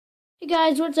Hey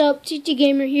guys, what's up? TT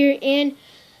Gamer here, and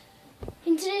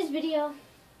in today's video,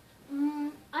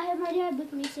 I have my dad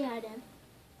with me. Say hi, Dad.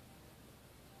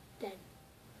 Dad.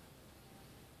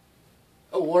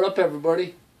 Oh, what up,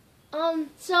 everybody?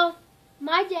 So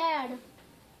my dad,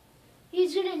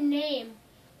 he's gonna name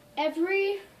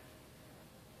every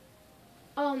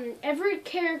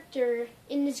character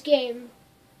in this game.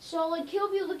 So like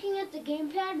he'll be looking at the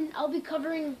gamepad, and I'll be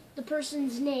covering the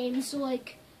person's name. So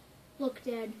like, look,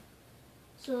 Dad.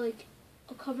 So, like,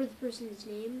 I'll cover the person's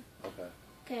name. Okay.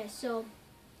 Okay, so,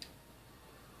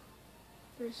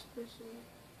 first person.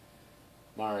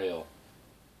 Mario.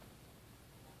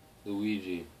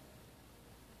 Luigi.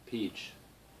 Peach.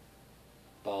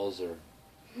 Bowser.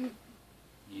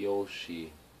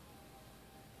 Yoshi.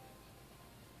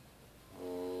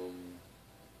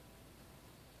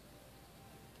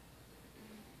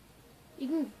 You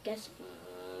can guess.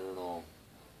 I don't know.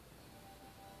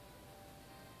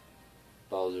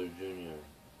 Bowser Jr.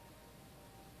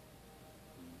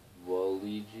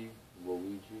 Waluigi?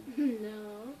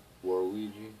 No.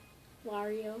 Waluigi?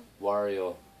 Wario.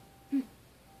 Wario.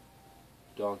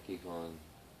 Donkey Kong.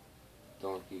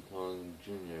 Donkey Kong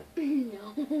Jr.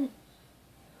 No.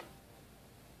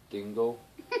 Dingo?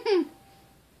 Diddy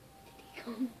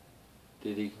Kong.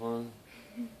 Diddy Kong?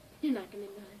 You're not gonna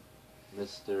know it.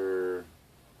 Mr.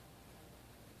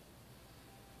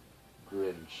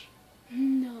 Grinch.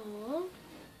 No.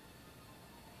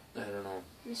 I don't know.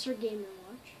 Mr. Game &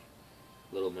 Watch.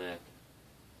 Little Mac.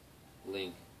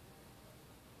 Link.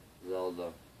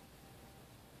 Zelda.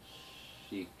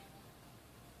 Sheik.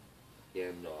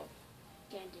 Gandalf.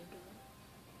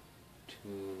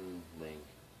 Toon Link.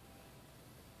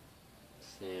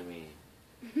 Sammy.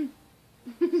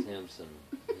 Samson.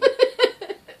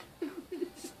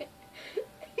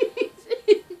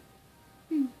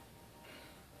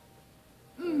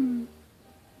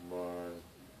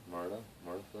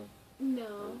 Martha?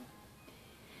 No.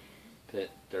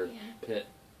 Pit. Pit.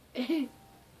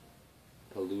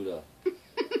 Paluda.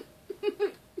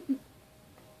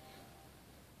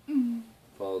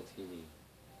 Palatini.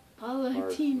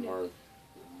 Palatino.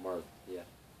 Marth, yeah.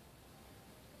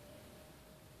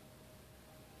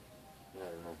 I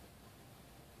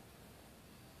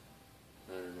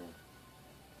don't know.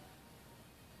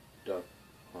 Duck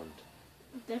Hunt.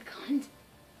 Duck Hunt.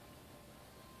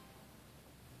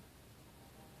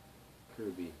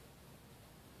 Kirby.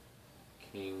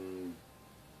 King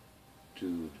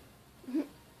Dude.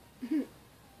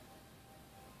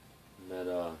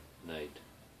 Meta Knight.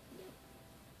 Yep.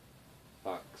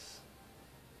 Fox.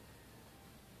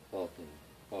 Falcon.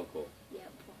 Falco.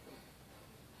 Yep.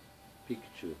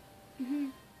 Pikachu.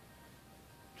 Mhm.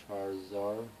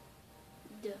 Charizard.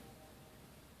 Duh.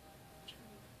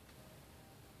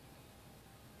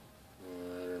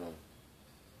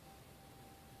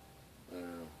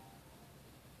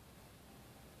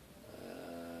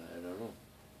 I don't know.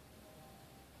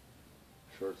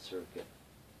 Short Circuit.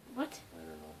 What? I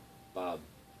don't know. Bob.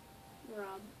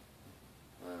 Rob.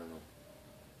 I don't know.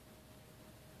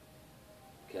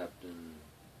 Captain.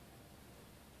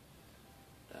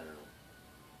 I don't know.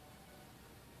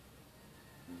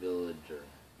 Villager.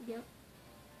 Yep.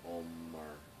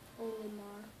 Omar.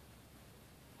 Olimar.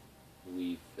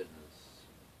 Wii Fitness.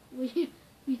 We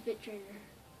Fit Trainer.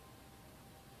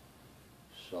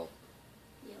 Shulk.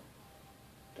 Yep.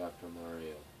 Dr.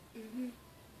 Mario. Mhm.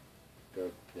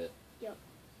 Dark Pit. Yep.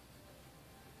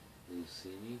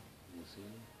 Lucina.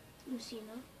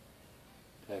 Lucina.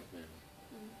 Pac-Man.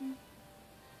 Mhm.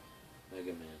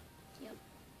 Mega Man. Yep.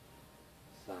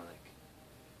 Sonic.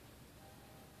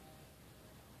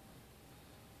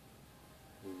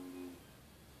 I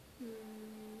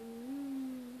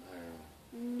don't know.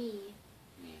 Me.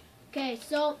 Me. Okay,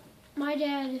 so my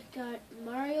dad got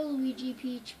Mario, Luigi,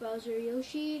 Peach, Bowser,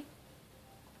 Yoshi,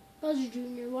 Bowser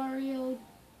Jr., Wario.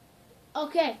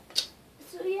 Okay,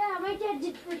 so yeah, my dad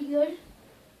did pretty good,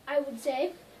 I would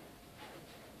say.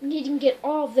 He didn't get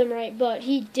all of them right, but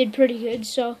he did pretty good.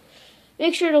 So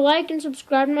make sure to like and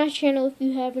subscribe to my channel if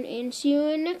you haven't, and see you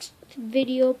in the next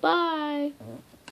video. Bye.